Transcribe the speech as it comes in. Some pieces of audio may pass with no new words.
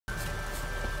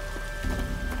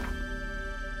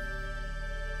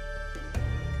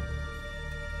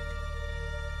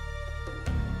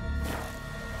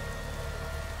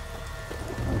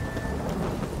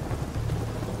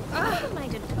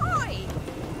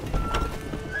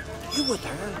You were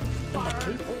there in the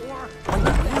people when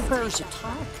the Yennefer's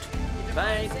attacked.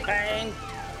 Bang, bang.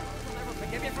 I'll never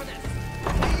forgive you for this.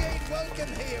 He ain't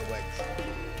welcome here, witch.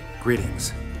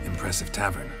 Greetings. Impressive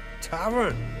tavern.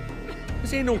 Tavern?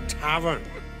 This ain't no tavern.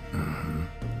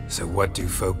 So what do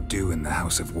folk do in the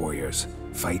House of Warriors?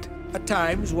 Fight? At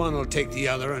times, one will take the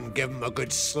other and give him a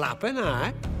good slapping,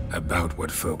 eh? About what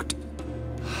folk do.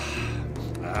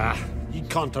 You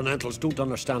Continentals don't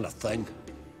understand a thing.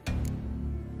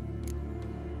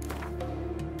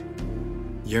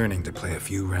 Yearning to play a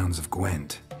few rounds of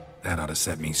Gwent. That ought to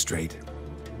set me straight.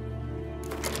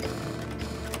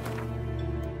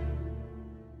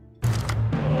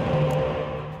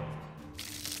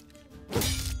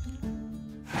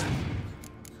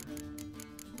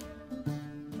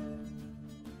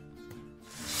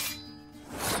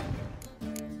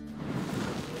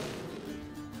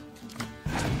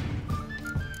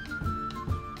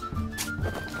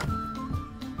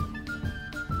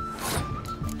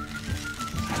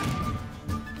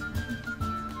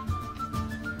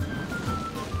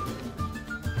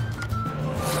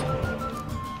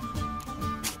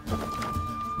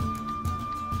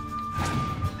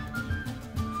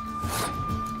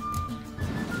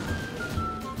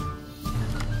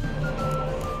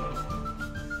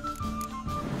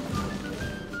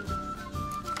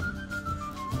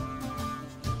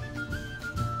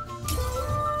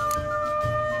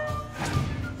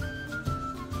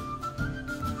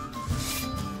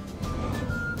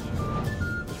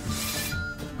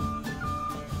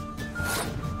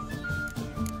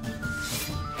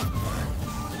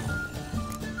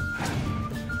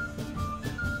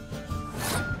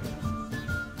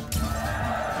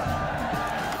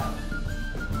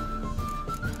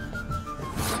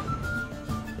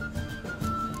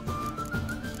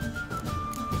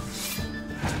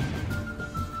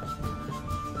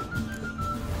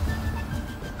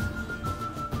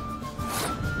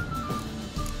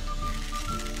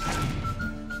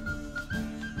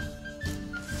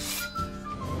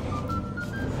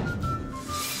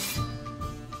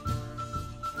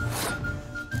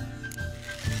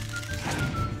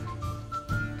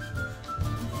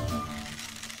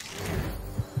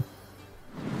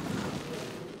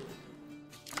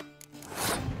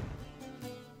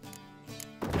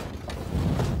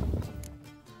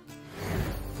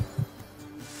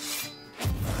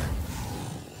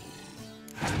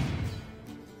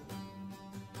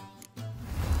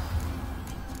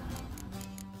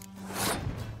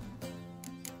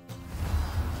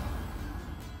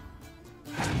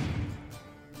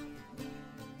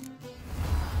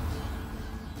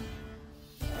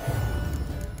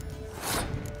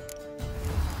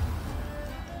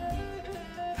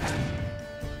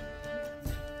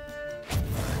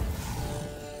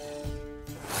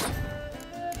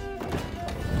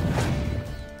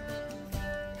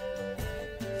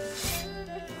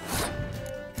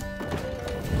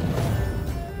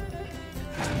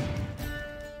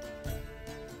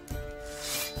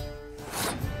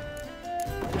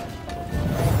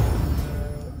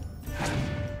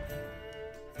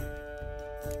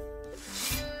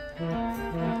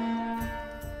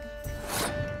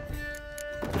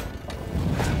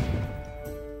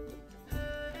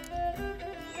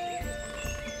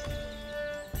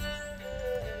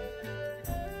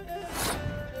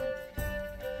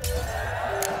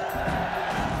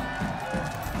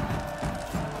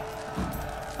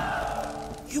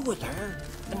 You were there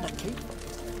in the keep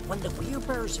when the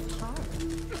Werebears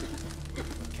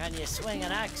attacked. Can you swing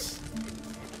an axe?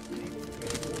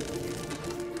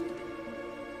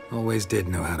 Always did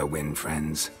know how to win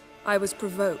friends. I was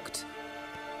provoked.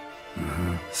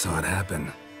 Saw it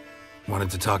happen.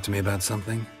 Wanted to talk to me about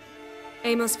something?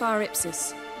 Amos Var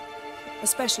Ipsis, a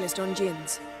specialist on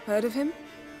djinns. Heard of him?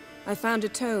 I found a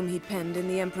tome he'd penned in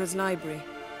the Emperor's library.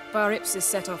 Var Ipsis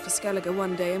set off for Skellige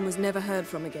one day and was never heard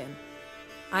from again.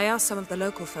 I asked some of the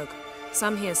local folk.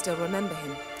 Some here still remember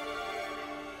him.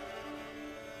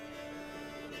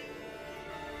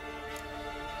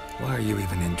 Why are you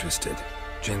even interested?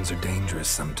 Djinns are dangerous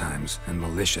sometimes, and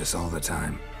malicious all the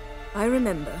time. I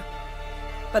remember.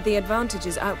 But the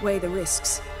advantages outweigh the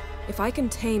risks. If I can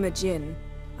tame a djinn,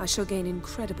 I shall gain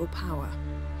incredible power.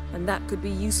 And that could be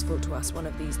useful to us one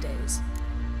of these days.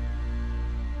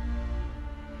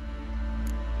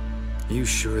 You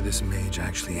sure this mage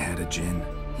actually had a djinn?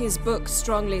 His books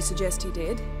strongly suggest he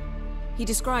did. He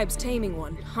describes taming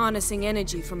one, harnessing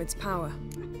energy from its power.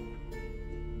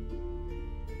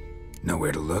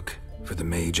 Nowhere to look? For the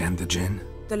mage and the djinn?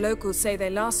 The locals say they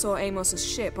last saw Amos's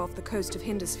ship off the coast of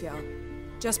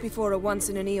Hindisfjall, just before a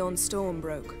once-in-an-eon storm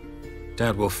broke.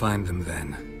 Doubt we'll find them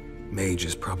then. Mage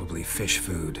is probably fish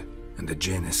food, and the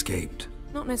Jinn escaped.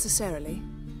 Not necessarily.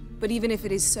 But even if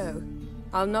it is so,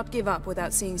 I'll not give up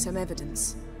without seeing some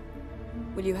evidence.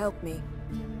 Will you help me?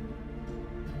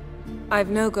 I've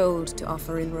no gold to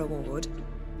offer in reward,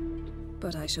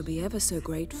 but I shall be ever so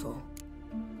grateful.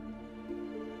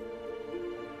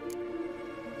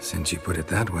 Since you put it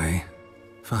that way,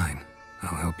 fine.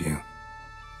 I'll help you.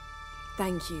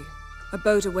 Thank you. A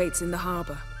boat awaits in the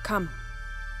harbor. Come.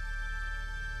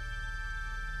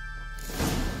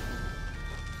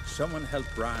 Someone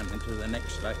helped Bran into the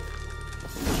next life.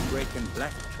 He was breaking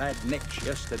black-clad necks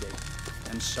yesterday,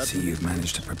 and suddenly... See, you've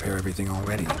managed to prepare everything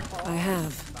already. I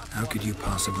have. How could you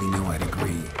possibly know I'd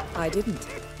agree? I didn't.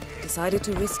 Decided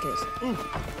to risk it.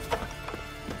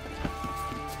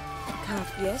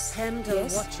 Yes, Pendle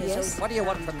yes, watches. yes. What do you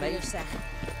want from me? The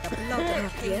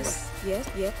blood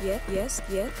yes,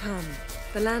 come.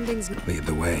 The landing's... Lead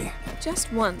the way.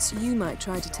 Just once, you might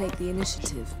try to take the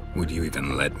initiative. Would you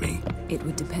even let me? It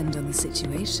would depend on the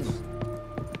situation.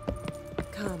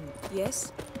 Come.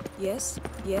 Yes,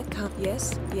 come.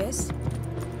 Yes.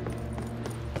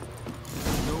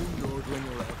 No Nordling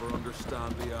will ever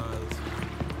understand the Isles.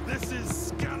 This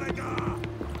is Skellige!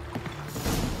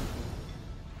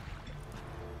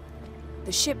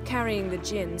 The ship carrying the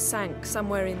Jinn sank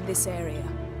somewhere in this area.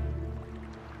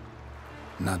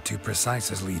 Not too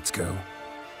precise as leads go.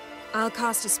 I'll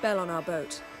cast a spell on our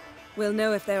boat. We'll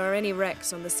know if there are any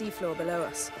wrecks on the seafloor below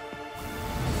us.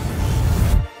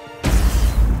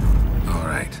 All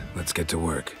right, let's get to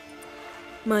work.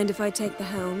 Mind if I take the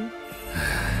helm?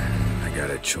 I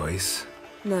got a choice.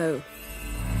 No.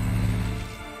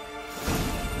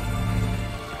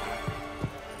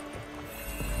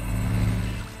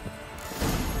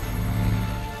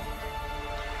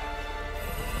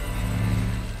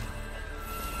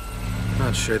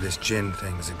 Not sure this Jinn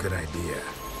thing's a good idea.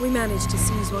 We managed to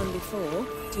seize one before.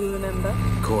 Do you remember?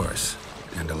 Of course.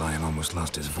 Dandelion almost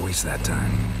lost his voice that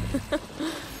time.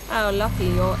 How lucky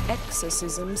your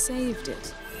exorcism saved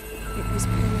it. It was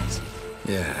poetic.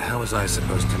 Yeah, how was I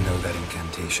supposed to know that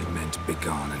incantation meant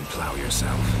begone and plow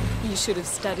yourself? You should have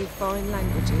studied foreign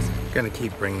languages. Gonna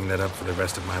keep bringing that up for the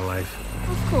rest of my life.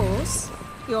 Of course.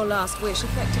 Your last wish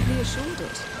effectively assured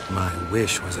it. My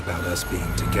wish was about us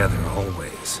being together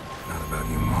always, not about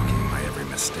you mocking my every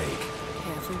mistake.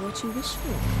 Careful what you wish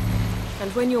for.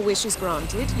 And when your wish is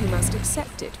granted, you must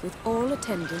accept it with all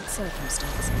attendant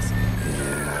circumstances.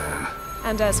 Yeah.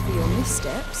 And as for your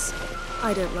missteps,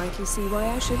 I don't rightly see why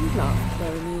I shouldn't laugh.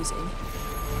 They're amusing.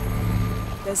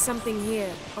 There's something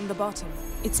here, on the bottom.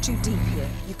 It's too deep here.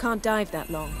 You can't dive that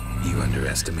long. You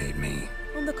underestimate me.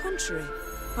 On the contrary.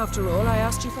 After all, I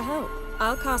asked you for help.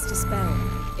 I'll cast a spell.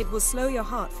 It will slow your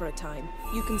heart for a time.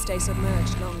 You can stay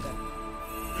submerged longer.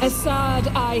 Esad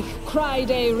Eich Cryde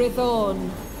Rithorn.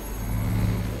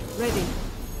 Ready.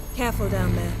 Careful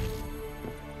down there.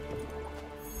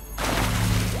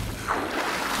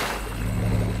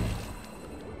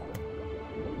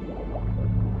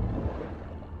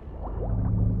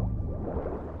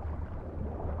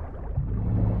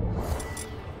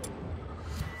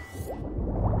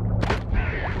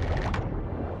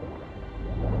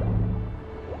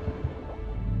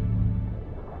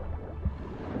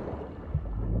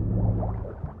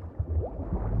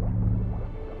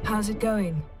 How's it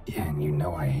going? Yeah, and you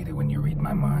know I hate it when you read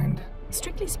my mind.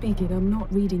 Strictly speaking, I'm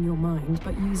not reading your mind,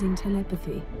 but using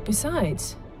telepathy.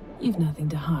 Besides, you've nothing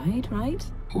to hide, right?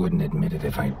 Wouldn't admit it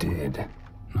if I did.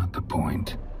 Not the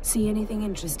point. See anything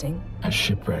interesting? A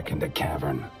shipwreck and a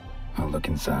cavern. I'll look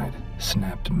inside.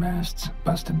 Snapped masts,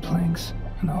 busted planks,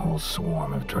 and a whole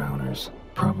swarm of drowners.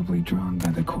 Probably drawn by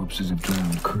the corpses of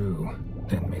drowned crew.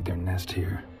 Then made their nest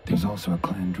here. There's also a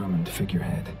Clan Drummond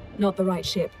figurehead. Not the right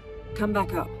ship. Come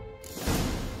back up.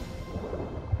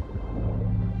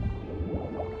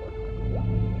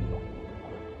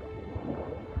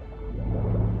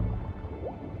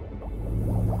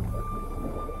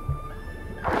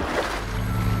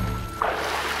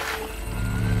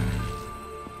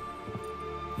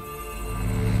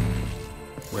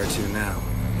 Where to now?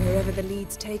 Wherever the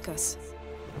leads take us.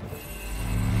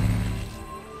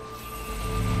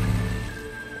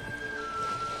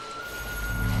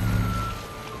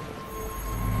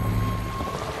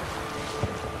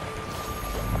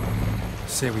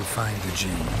 Say we find the Jinn.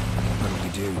 What do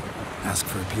we do? Ask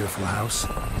for a beautiful house?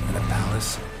 And a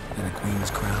palace? And a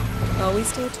queen's crown? Are we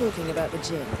still talking about the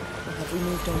Jinn? Or have we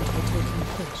moved on to the talking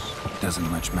fish? Doesn't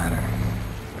much matter.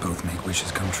 Both make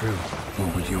wishes come true.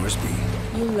 What would yours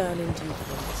be? You'll learn in due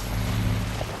course.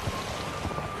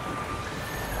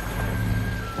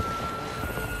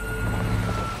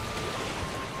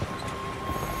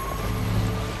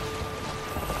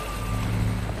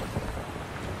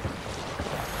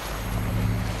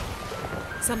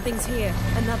 Something's here.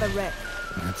 Another wreck.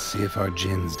 Let's see if our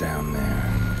Jinn's down there.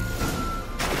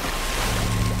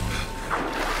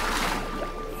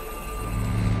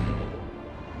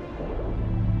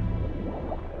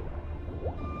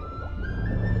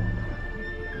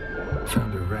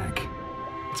 Found a wreck.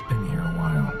 It's been here a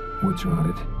while. Wood's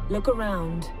rotted. Look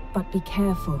around, but be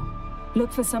careful.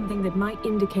 Look for something that might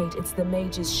indicate it's the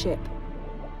mage's ship.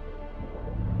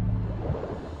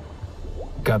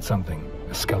 Got something.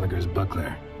 A Skelliger's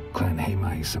buckler. Clan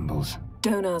Haemai symbols.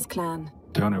 Donar's clan.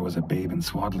 Donar was a babe in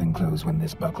swaddling clothes when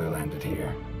this buckler landed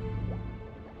here.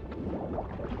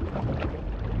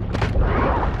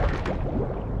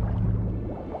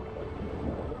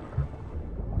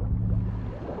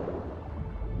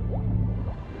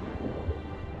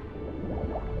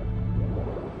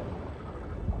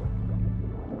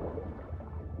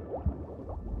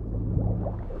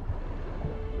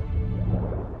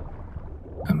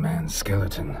 A man's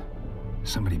skeleton.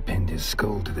 Somebody pinned his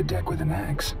skull to the deck with an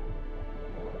axe.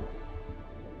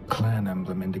 Clan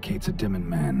emblem indicates a Dimmen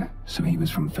man, so he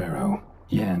was from Pharaoh.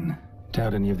 Yen,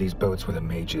 doubt any of these boats were the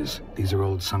mages. These are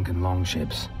old sunken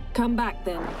longships. Come back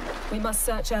then. We must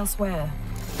search elsewhere.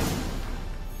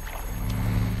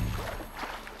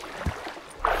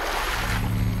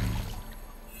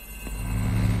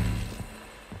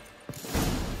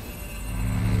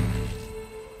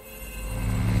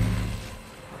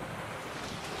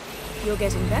 You're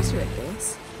getting better at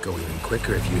this. Go even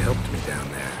quicker if you helped me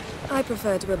down there. I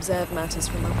prefer to observe matters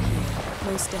from up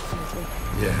here, most definitely.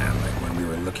 Yeah, like when we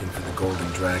were looking for the Golden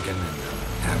Dragon and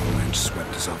the avalanche swept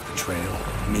us off the trail.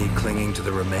 Me clinging to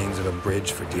the remains of a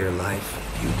bridge for dear life.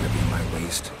 You gripping my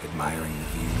waist, admiring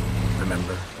the view.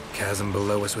 Remember? Chasm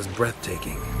below us was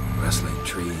breathtaking. Rustling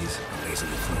trees, a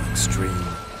lazily flowing stream.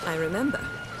 I remember,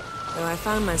 though I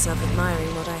found myself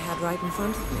admiring what I had right in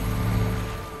front of me.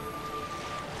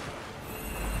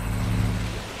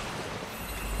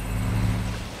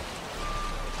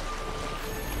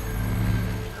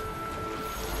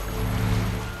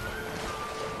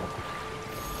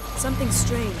 Something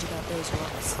strange about those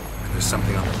rocks. There's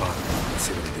something on the bottom. Let's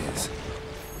see what it is.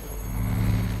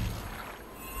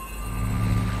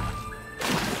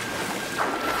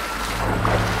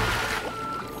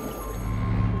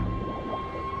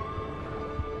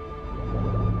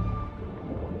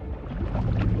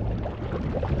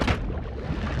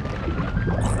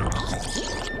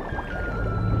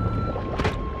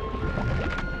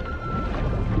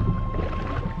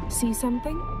 See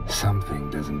something? Something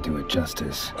doesn't do it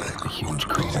justice. A huge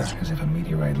crater, as if a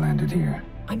meteorite landed here.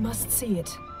 I must see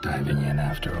it. Diving in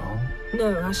after all?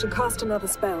 No, I shall cast another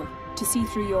spell, to see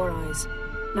through your eyes.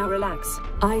 Now relax.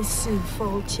 I su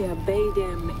foltja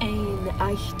bedem ein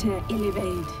eichte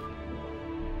illiveid.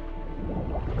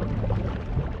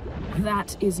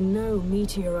 That is no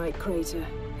meteorite crater.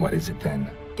 What is it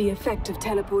then? The effect of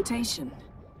teleportation.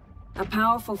 A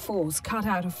powerful force cut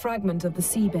out a fragment of the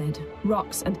seabed,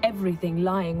 rocks and everything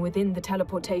lying within the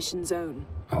teleportation zone.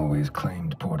 Always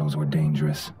claimed portals were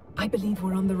dangerous. I believe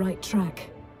we're on the right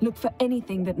track. Look for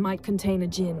anything that might contain a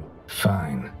djinn.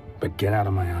 Fine, but get out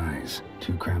of my eyes.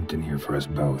 Too cramped in here for us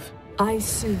both. I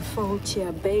su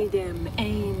foltja bedem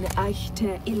ein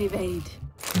eichte illiveid.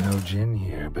 No djinn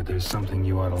here, but there's something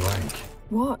you ought to like.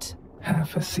 What?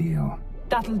 Half a seal.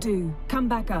 That'll do. Come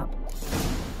back up.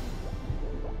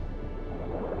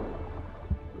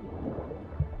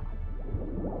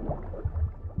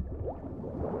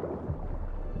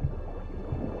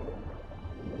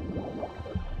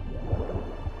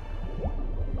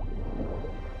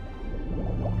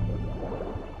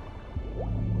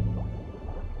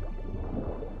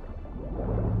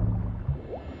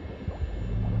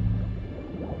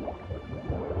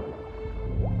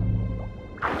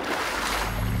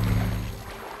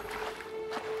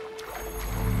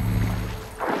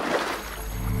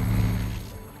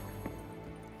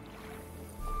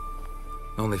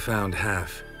 Only found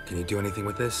half. Can you do anything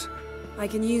with this? I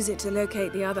can use it to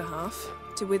locate the other half,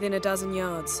 to within a dozen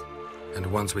yards. And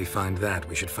once we find that,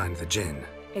 we should find the djinn.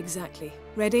 Exactly.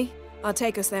 Ready? I'll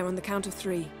take us there on the count of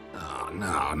 3. Oh,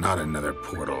 no, not another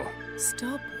portal.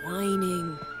 Stop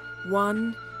whining.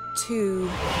 1, 2...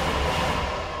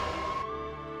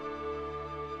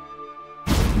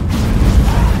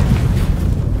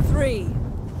 Three.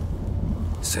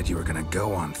 Said you were gonna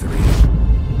go on 3.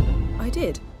 I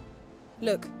did.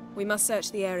 Look, we must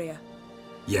search the area.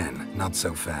 Yen, not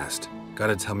so fast.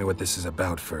 Gotta tell me what this is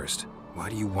about first. Why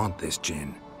do you want this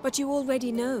djinn? But you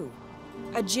already know.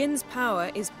 A djinn's power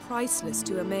is priceless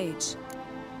to a mage.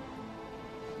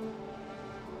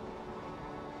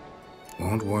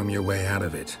 Won't worm your way out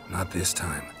of it. Not this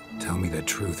time. Tell me the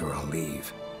truth or I'll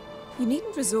leave. You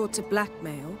needn't resort to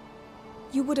blackmail.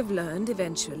 You would have learned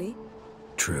eventually.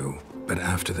 True, but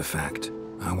after the fact.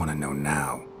 I want to know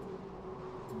now.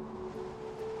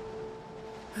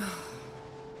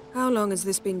 How long has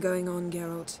this been going on,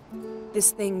 Geralt?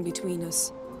 This thing between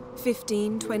us?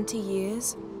 15, 20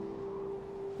 years?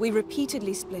 We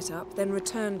repeatedly split up, then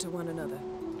returned to one another.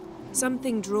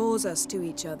 Something draws us to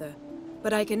each other,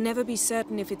 but I can never be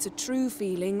certain if it's a true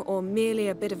feeling or merely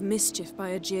a bit of mischief by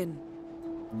a djinn.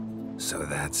 So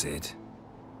that's it?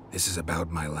 This is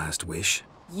about my last wish?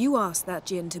 You asked that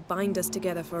djinn to bind us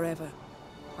together forever.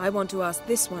 I want to ask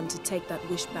this one to take that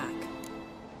wish back.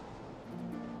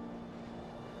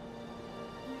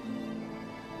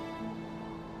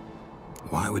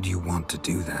 Why would you want to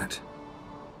do that?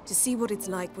 To see what it's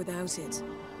like without it.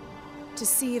 To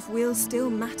see if we'll still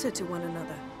matter to one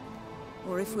another.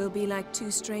 Or if we'll be like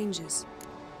two strangers.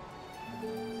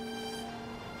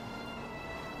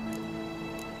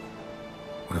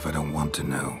 What if I don't want to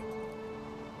know?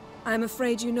 I'm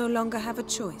afraid you no longer have a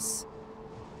choice.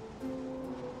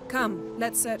 Come,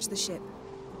 let's search the ship.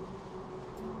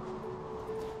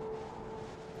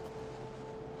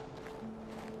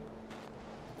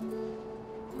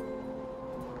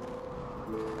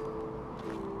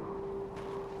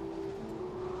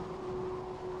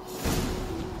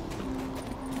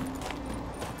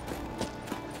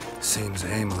 Seems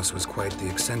Amos was quite the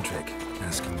eccentric,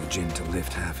 asking the djinn to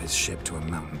lift half his ship to a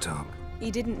mountaintop.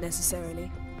 He didn't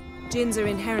necessarily. Djinns are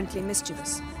inherently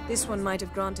mischievous. This one might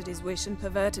have granted his wish and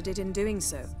perverted it in doing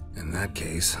so. In that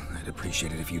case, I'd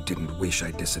appreciate it if you didn't wish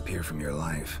I'd disappear from your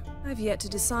life. I've yet to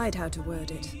decide how to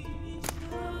word it.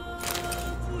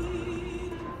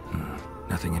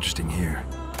 Nothing interesting here.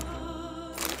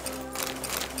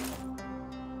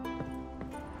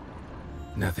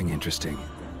 Nothing interesting.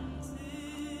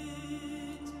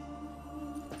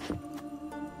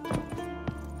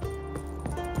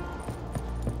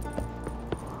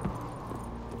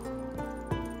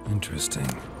 Interesting.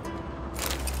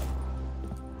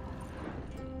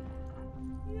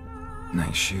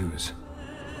 Nice shoes.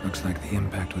 Looks like the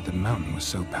impact with the mountain was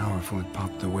so powerful it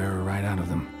popped the wearer right out of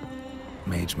them.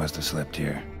 Mage must have slept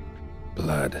here.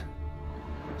 Blood.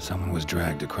 Someone was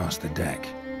dragged across the deck.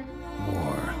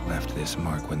 War left this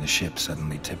mark when the ship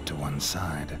suddenly tipped to one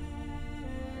side.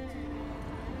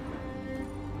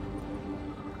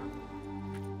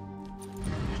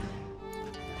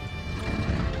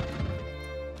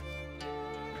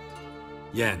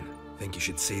 Yen, think you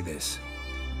should see this.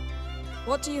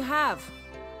 What do you have?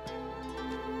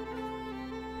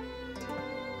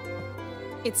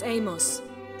 It's Amos.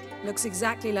 Looks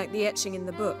exactly like the etching in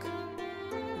the book.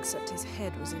 Except his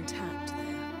head was intact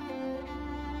there.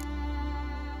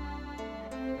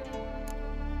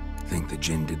 Think the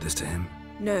djinn did this to him?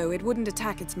 No, it wouldn't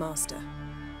attack its master.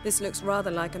 This looks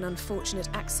rather like an unfortunate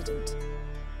accident.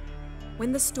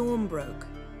 When the storm broke,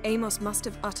 Amos must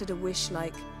have uttered a wish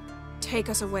like, "Take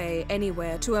us away,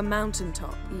 anywhere, to a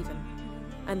mountaintop, even."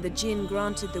 And the djinn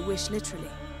granted the wish literally.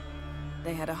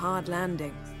 They had a hard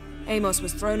landing. Amos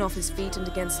was thrown off his feet and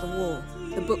against the wall.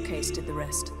 The bookcase did the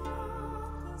rest.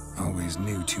 Always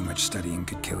knew too much studying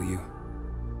could kill you.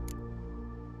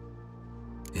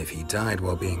 If he died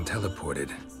while being teleported,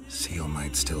 Seal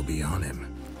might still be on him.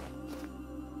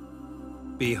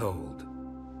 Behold.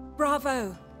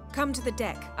 Bravo! Come to the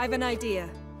deck. I've an idea.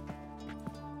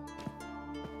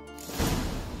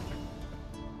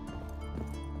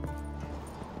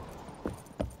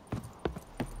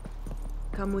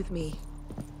 Come with me.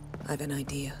 I've an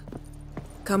idea.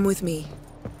 Come with me.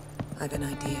 I've an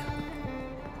idea.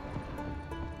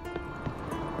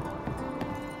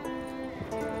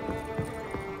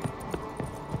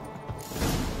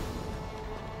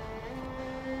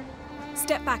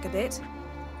 Step back a bit.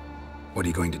 What are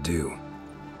you going to do?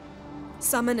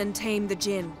 Summon and tame the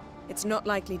djinn. It's not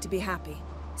likely to be happy.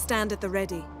 Stand at the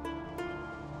ready.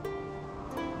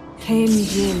 Hen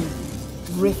djinn,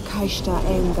 rif kaishta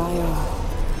en gaia.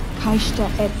 Kaishta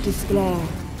et disglair,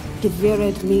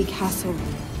 gevired me castle.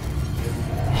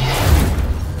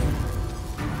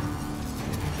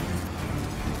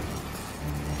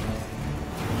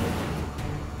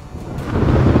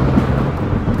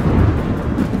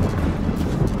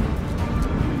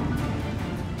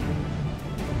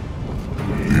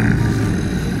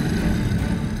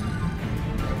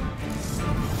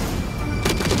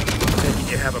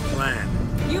 You have a plan.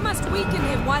 You must weaken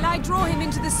him while I draw him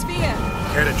into the sphere.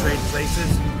 Care to trade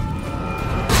places?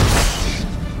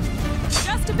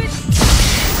 Just a bit.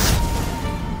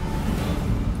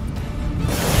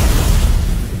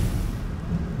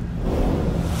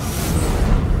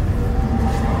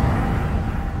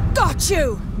 Got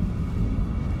you!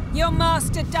 Your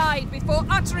master died before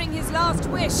uttering his last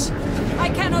wish. I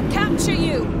cannot capture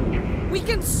you. We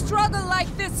can struggle like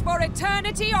this for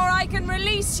eternity, or I can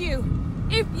release you.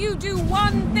 If you do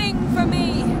one thing for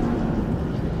me.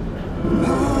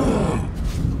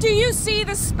 Do you see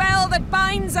the spell that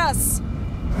binds us?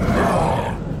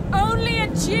 Only a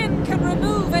djinn can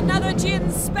remove another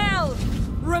djinn's spell.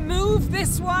 Remove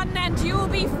this one and you'll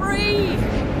be free.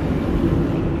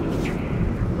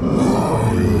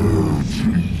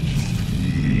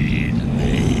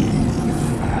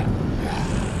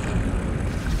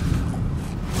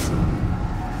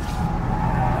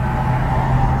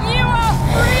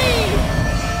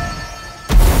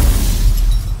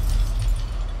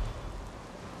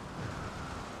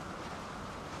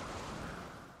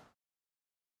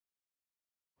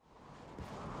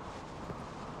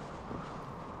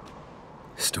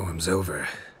 Storm's over.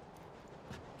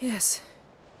 Yes.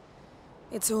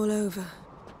 It's all over.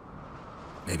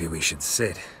 Maybe we should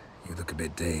sit. You look a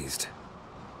bit dazed.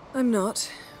 I'm not,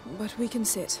 but we can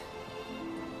sit.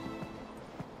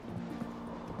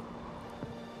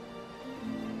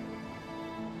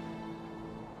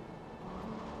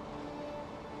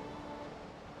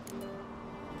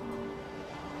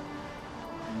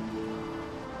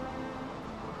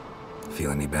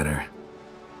 Feel any better?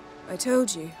 I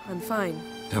told you, I'm fine.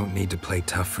 Don't need to play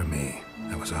tough for me.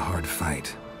 That was a hard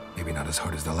fight. Maybe not as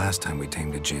hard as the last time we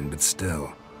tamed a djinn, but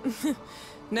still.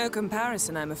 No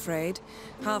comparison, I'm afraid.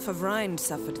 Half of Rind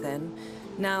suffered then.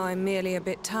 Now I'm merely a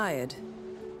bit tired.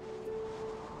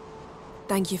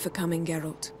 Thank you for coming,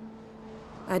 Geralt.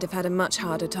 I'd have had a much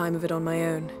harder time of it on my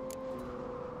own.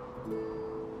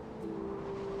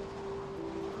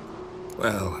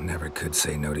 Well, never could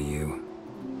say no to you.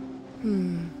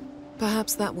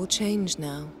 Perhaps that will change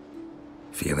now.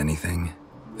 Feel anything?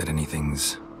 That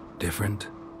anything's different?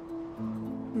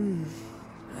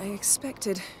 I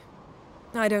expected...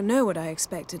 I don't know what I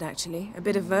expected, actually. A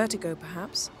bit of vertigo,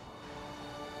 perhaps.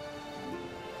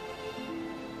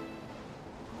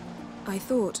 I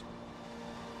thought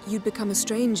you'd become a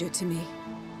stranger to me.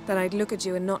 That I'd look at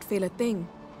you and not feel a thing.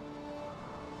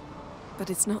 But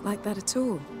it's not like that at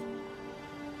all.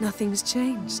 Nothing's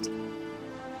changed.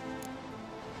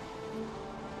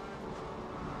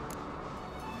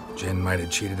 Jinn might have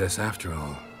cheated us after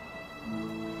all.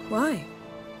 Why?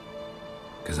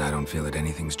 Because I don't feel that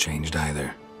anything's changed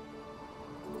either.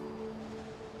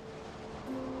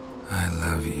 I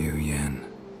love you, Yen.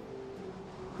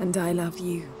 And I love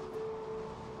you.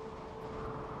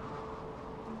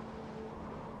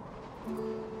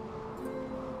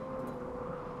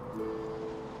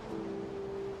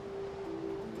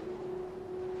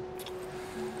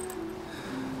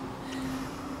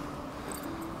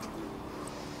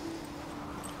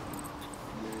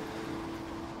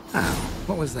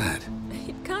 What was that?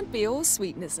 It can't be all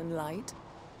sweetness and light.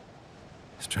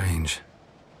 Strange.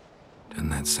 Done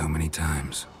that so many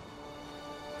times.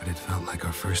 But it felt like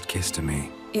our first kiss to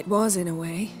me. It was, in a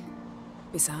way.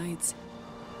 Besides,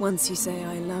 once you say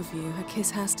I love you, a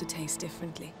kiss has to taste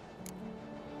differently.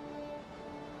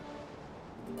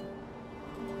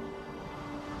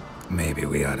 Maybe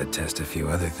we ought to test a few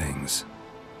other things.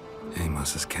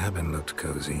 Amos's cabin looked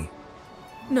cozy.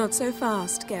 Not so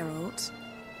fast, Geralt.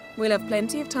 We'll have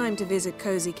plenty of time to visit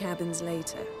cozy cabins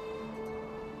later.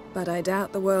 But I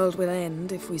doubt the world will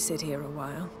end if we sit here a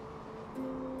while.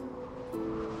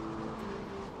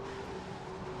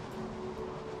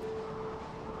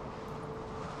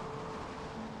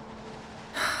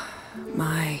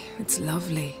 My, it's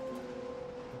lovely.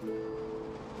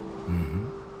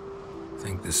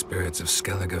 Think the spirits of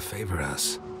Skellige favor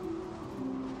us.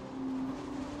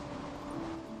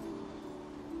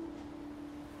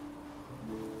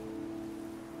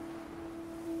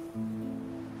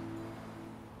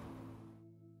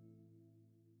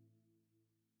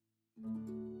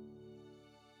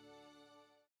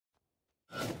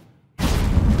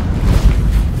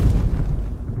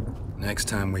 Next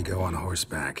time we go on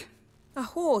horseback. A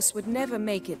horse would never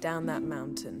make it down that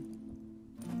mountain.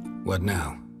 What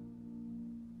now?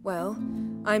 Well,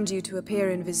 I'm due to appear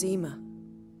in Vizima.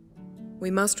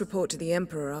 We must report to the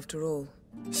Emperor after all.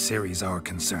 Ciri's our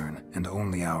concern, and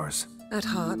only ours. At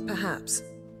heart, perhaps.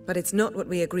 But it's not what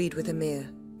we agreed with Emir.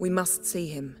 We must see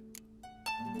him.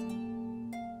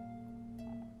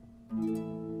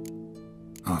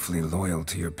 Awfully loyal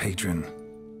to your patron.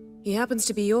 He happens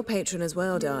to be your patron as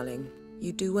well, darling.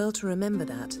 You'd do well to remember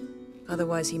that.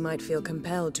 Otherwise he might feel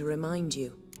compelled to remind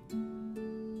you.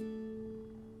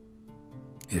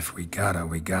 If we gotta,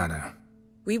 we gotta.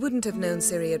 We wouldn't have known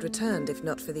Ciri had returned if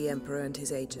not for the Emperor and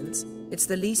his agents. It's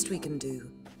the least we can do.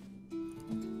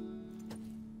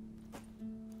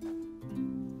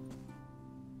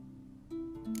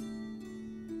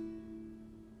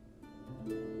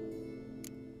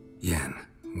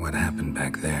 What happened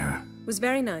back there? Was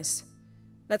very nice.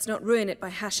 Let's not ruin it by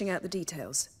hashing out the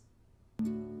details.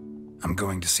 I'm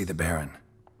going to see the Baron.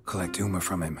 Collect Uma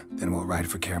from him, then we'll ride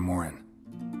for Kaer Morhen.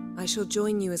 I shall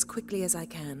join you as quickly as I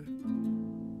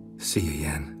can. See you,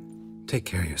 Yen. Take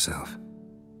care of yourself.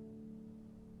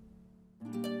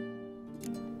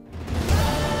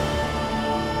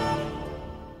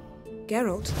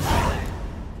 Geralt?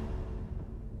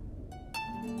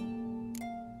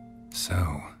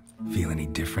 So, feel any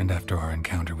different after our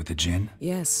encounter with the Djinn?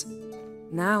 Yes.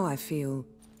 Now I feel...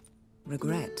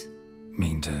 regret.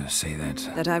 Mean to say that...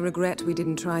 That I regret we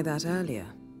didn't try that earlier.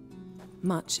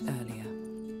 Much earlier.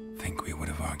 Think we would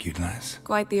have argued less?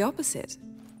 Quite the opposite.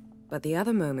 But the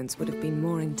other moments would have been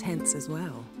more intense as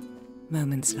well.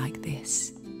 Moments like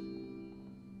this.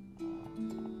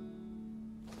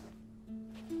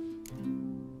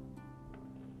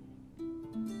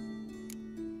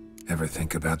 Ever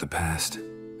think about the past?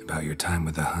 About your time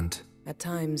with the Hunt? At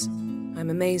times, I'm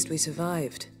amazed we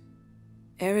survived.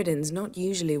 Eredin's not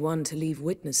usually one to leave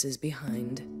witnesses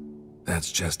behind.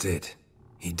 That's just it.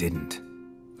 He didn't.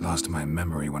 Lost my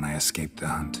memory when I escaped the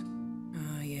Hunt.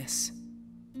 Ah, yes.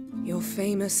 Your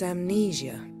famous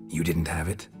amnesia. You didn't have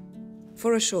it?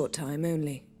 For a short time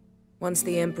only. Once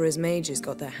the Emperor's mages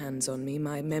got their hands on me,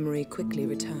 my memory quickly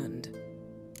returned.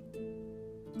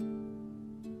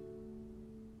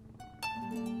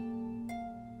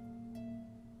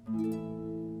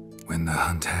 When the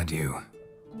Hunt had you,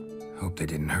 hope they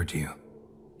didn't hurt you.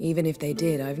 Even if they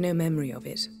did, I've no memory of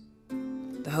it.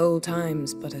 The whole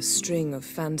time's but a string of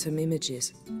phantom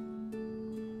images.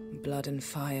 Blood and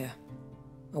fire.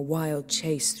 A wild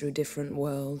chase through different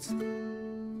worlds.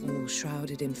 All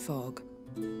shrouded in fog.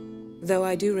 Though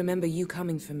I do remember you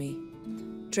coming for me.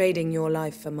 Trading your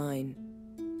life for mine.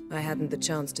 I hadn't the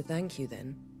chance to thank you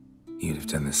then. You'd have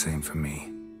done the same for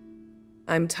me.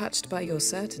 I'm touched by your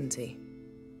certainty.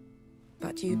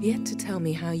 But you've yet to tell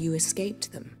me how you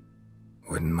escaped them.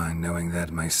 Wouldn't mind knowing that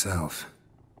myself.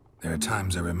 There are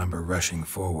times I remember rushing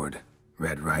forward,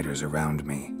 Red Riders around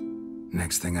me.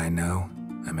 Next thing I know,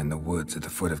 I'm in the woods at the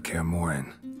foot of Kaer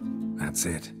Morhen. That's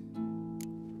it.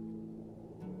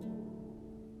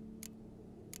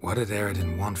 What did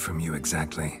Eredin want from you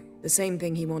exactly? The same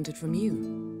thing he wanted from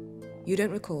you. You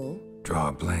don't recall? Draw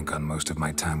a blank on most of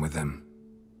my time with him.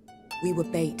 We were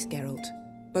bait, Geralt.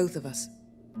 Both of us.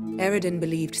 Eredin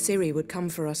believed Ciri would come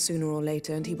for us sooner or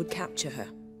later and he would capture her.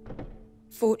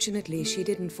 Fortunately, she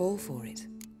didn't fall for it.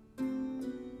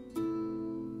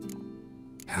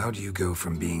 How do you go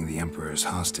from being the Emperor's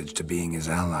hostage to being his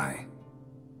ally?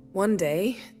 One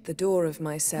day, the door of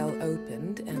my cell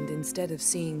opened, and instead of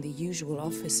seeing the usual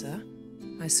officer,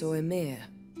 I saw Emir.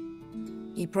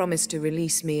 He promised to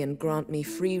release me and grant me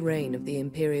free reign of the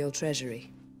Imperial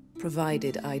Treasury,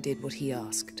 provided I did what he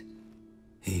asked.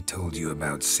 He told you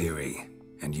about Ciri,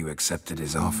 and you accepted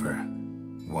his offer.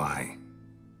 Why?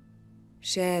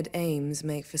 Shared aims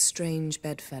make for strange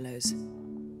bedfellows.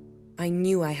 I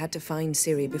knew I had to find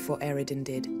Ciri before Eredin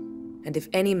did, and if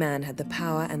any man had the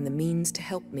power and the means to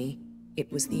help me,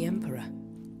 it was the Emperor.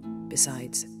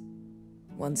 Besides,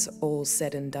 once all's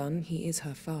said and done, he is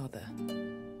her father.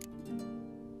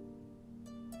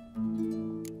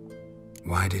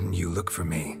 Why didn't you look for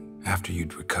me after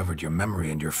you'd recovered your memory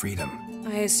and your freedom?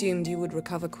 I assumed you would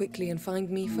recover quickly and find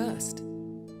me first.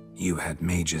 You had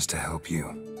mages to help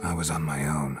you. I was on my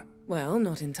own. Well,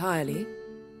 not entirely.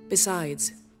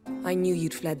 Besides, I knew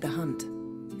you'd fled the Hunt.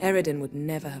 Eredin would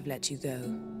never have let you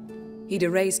go. He'd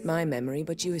erased my memory,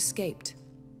 but you escaped.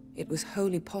 It was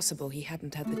wholly possible he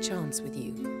hadn't had the chance with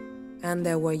you. And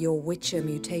there were your Witcher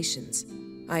mutations.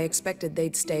 I expected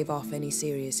they'd stave off any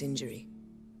serious injury.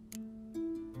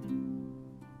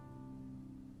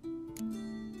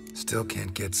 Still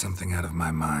can't get something out of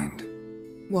my mind.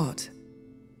 What?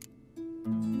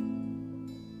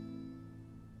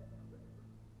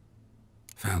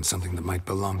 Found something that might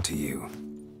belong to you.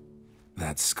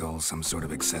 That skull some sort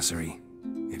of accessory?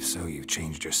 If so, you've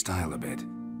changed your style a bit.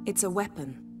 It's a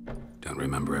weapon. Don't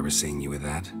remember ever seeing you with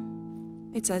that.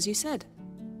 It's as you said.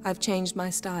 I've changed my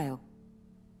style.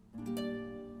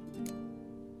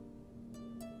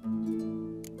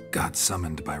 Got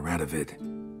summoned by Radovid.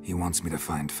 He wants me to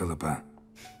find Philippa.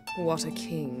 What a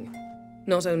king.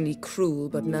 Not only cruel,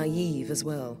 but naive as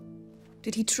well.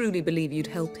 Did he truly believe you'd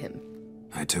help him?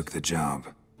 I took the job.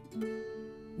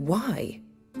 Why?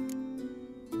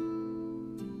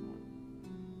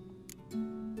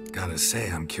 Gotta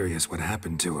say, I'm curious what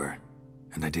happened to her.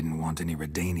 And I didn't want any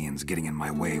Redanians getting in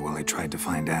my way while I tried to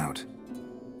find out.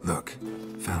 Look,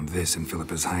 found this in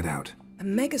Philippa's hideout. A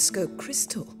megascope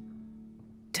crystal.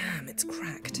 Damn, it's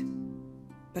cracked.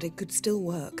 But it could still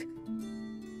work.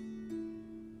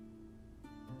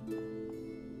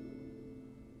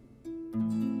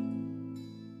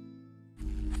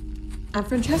 And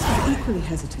Francesca's equally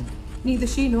hesitant. Neither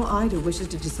she nor Ida wishes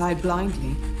to decide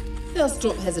blindly. They'll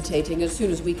stop hesitating as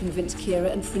soon as we convince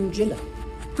Ciri and Fringilla.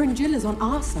 Fringilla's on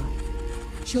our side.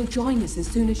 She'll join us as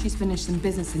soon as she's finished some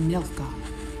business in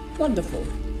Nilfgaard. Wonderful.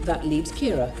 That leaves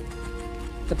Kira.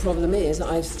 The problem is,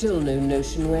 I've still no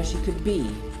notion where she could be.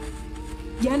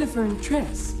 Yennefer and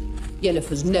Triss.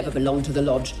 Yennefer's never belonged to the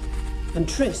Lodge. And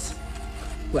Triss,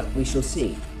 well, we shall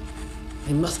see.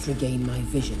 I must regain my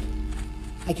vision.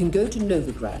 I can go to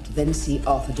Novigrad, then see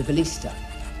Arthur de Valista.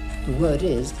 The word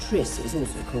is, Triss is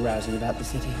also carousing about the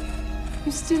city.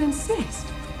 You still insist?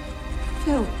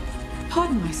 Phil,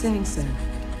 pardon my saying so,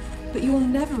 but you will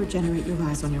never regenerate your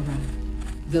eyes on your own.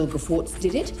 Vilgefortz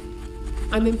did it.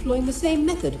 I'm employing the same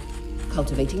method,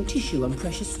 cultivating tissue and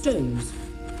precious stones.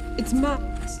 It's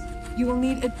madness. You will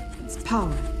need its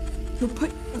power. You'll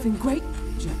put yourself in great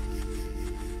danger.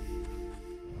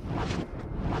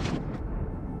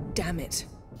 Damn it.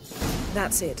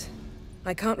 That's it.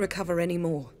 I can't recover any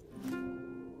more.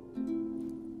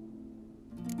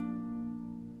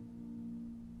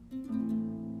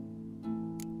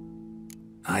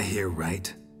 I hear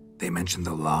right. They mentioned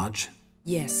the Lodge?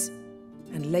 Yes.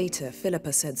 And later,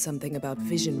 Philippa said something about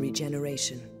vision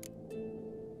regeneration.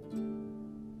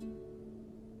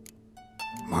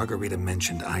 Margarita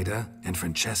mentioned Ida and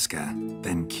Francesca,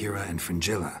 then Kira and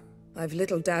Fringilla. I've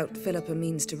little doubt Philippa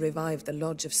means to revive the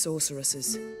Lodge of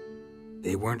Sorceresses.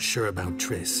 They weren't sure about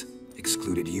Triss,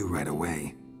 excluded you right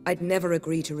away. I'd never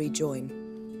agree to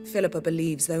rejoin. Philippa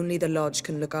believes only the Lodge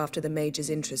can look after the Mage's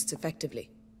interests effectively.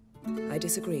 I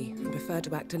disagree and prefer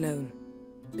to act alone.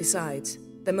 Besides,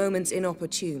 the moment's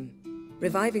inopportune.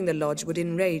 Reviving the Lodge would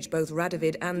enrage both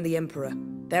Radovid and the Emperor.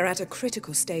 They're at a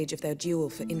critical stage of their duel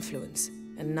for influence,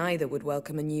 and neither would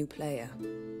welcome a new player.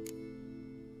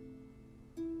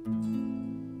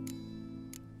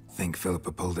 Think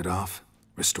Philippa pulled it off?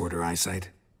 Restored her eyesight?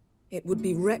 It would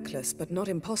be reckless, but not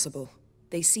impossible.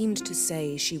 They seemed to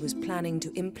say she was planning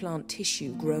to implant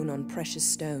tissue grown on precious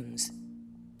stones.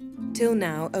 Till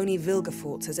now, only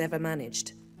Vilgefortz has ever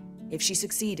managed. If she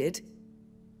succeeded,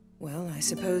 well, I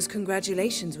suppose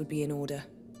congratulations would be in order.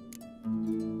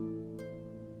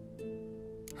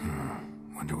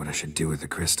 Wonder what I should do with the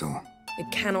crystal. It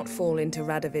cannot fall into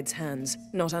Radovid's hands,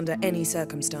 not under any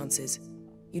circumstances.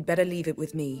 You'd better leave it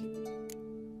with me.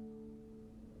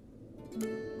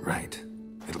 Right.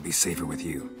 It'll be safer with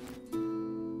you.